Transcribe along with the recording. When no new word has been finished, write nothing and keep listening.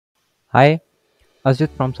Hi, Ajit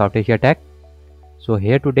from South Asia Tech. So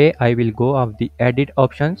here today I will go over the edit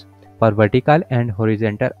options for vertical and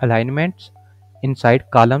horizontal alignments inside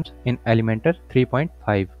columns in Elementor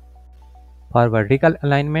 3.5. For vertical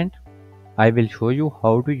alignment, I will show you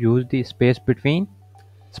how to use the space between,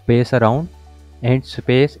 space around and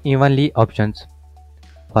space evenly options.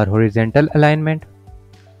 For horizontal alignment,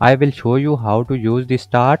 I will show you how to use the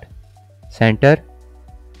start, center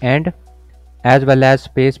and as well as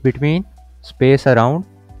space between, space around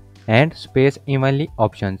and space evenly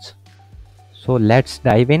options. So let's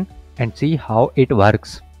dive in and see how it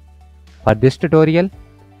works. For this tutorial,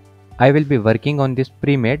 I will be working on this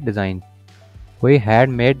pre-made design. We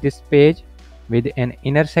had made this page with an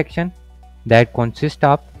inner section that consists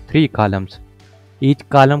of 3 columns. Each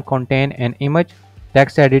column contains an image,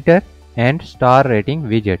 text editor and star rating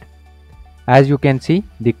widget. As you can see,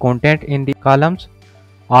 the content in the columns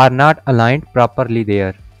are not aligned properly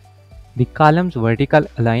there. The columns vertical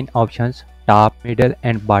align options top, middle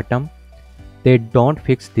and bottom, they don't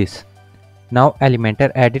fix this. Now Elementor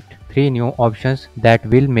added 3 new options that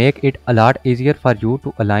will make it a lot easier for you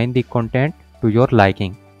to align the content to your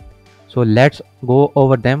liking. So let's go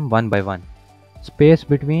over them one by one. Space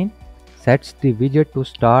between sets the widget to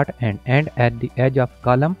start and end at the edge of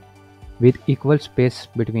column with equal space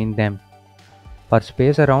between them. For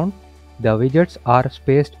space around, the widgets are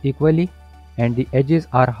spaced equally and the edges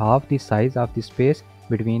are half the size of the space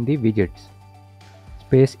between the widgets.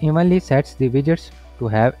 Space evenly sets the widgets to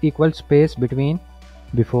have equal space between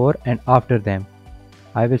before and after them.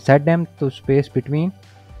 I will set them to space between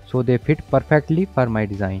so they fit perfectly for my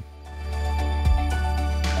design.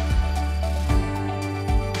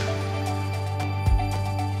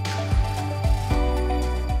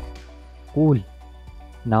 Cool.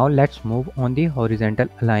 Now let's move on the horizontal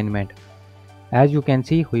alignment. As you can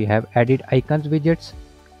see, we have added icons widgets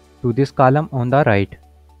to this column on the right.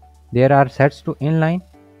 There are sets to inline,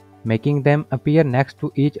 making them appear next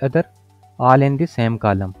to each other, all in the same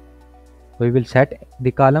column. We will set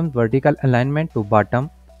the column vertical alignment to bottom,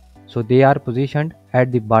 so they are positioned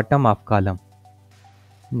at the bottom of column.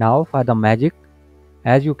 Now for the magic,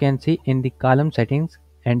 as you can see in the column settings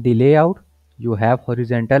and the layout, you have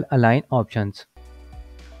horizontal align options.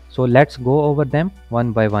 So let's go over them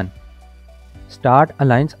one by one. Start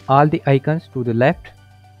aligns all the icons to the left,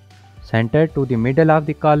 center to the middle of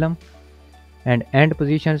the column, and end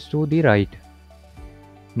positions to the right.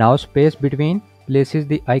 Now space between places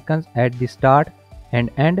the icons at the start and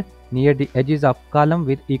end near the edges of column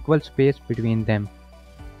with equal space between them.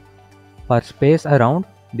 For space around,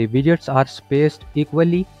 the widgets are spaced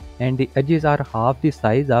equally and the edges are half the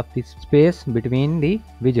size of the space between the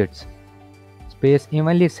widgets. Space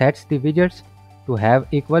evenly sets the widgets to have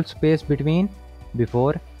equal space between,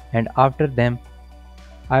 before and after them.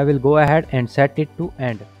 I will go ahead and set it to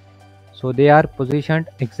end, so they are positioned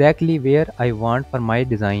exactly where I want for my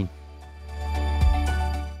design.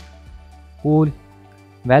 Cool.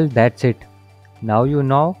 Well, that's it. Now you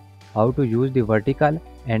know how to use the vertical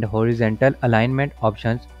and horizontal alignment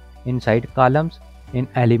options inside columns in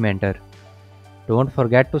Elementor. Don't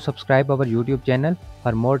forget to subscribe our YouTube channel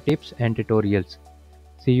for more tips and tutorials.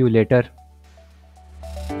 See you later.